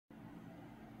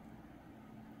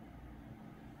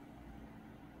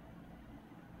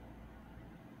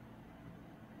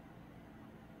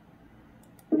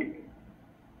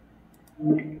I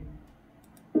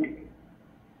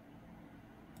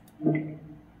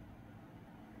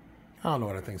don't know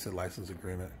what I think is a license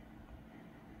agreement.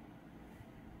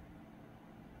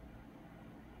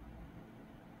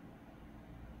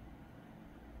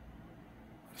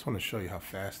 I just want to show you how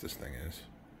fast this thing is.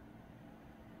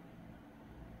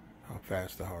 How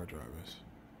fast the hard drive is.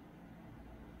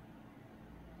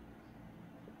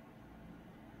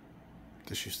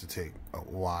 This used to take a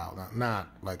while. Not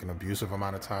like an abusive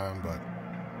amount of time, but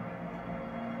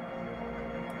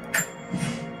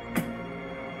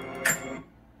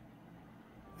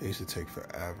it used to take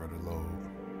forever to load.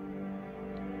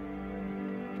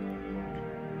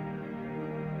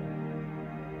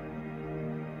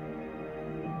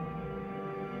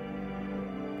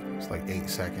 It's like 8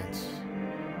 seconds.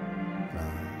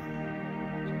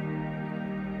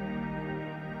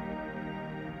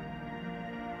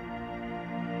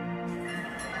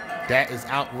 That is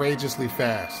outrageously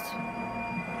fast.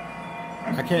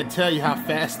 I can't tell you how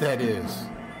fast that is.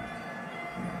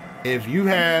 If you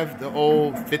have the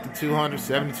old 5200,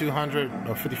 7200,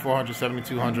 or 5400,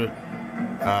 7200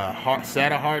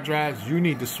 SATA hard drives, you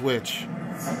need to switch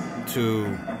to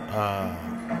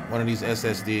one of these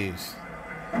SSDs.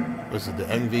 What's it, the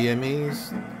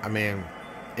NVMe's? I mean,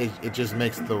 it just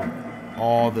makes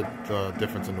all the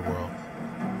difference in the world.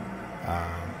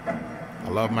 I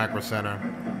love Micro Center.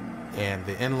 And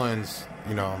the Inlands,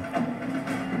 you know,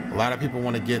 a lot of people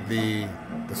want to get the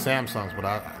Samsungs,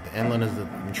 but the Inland is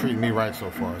treating me right so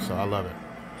far, so I love it.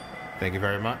 Thank you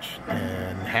very much,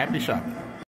 and happy shopping.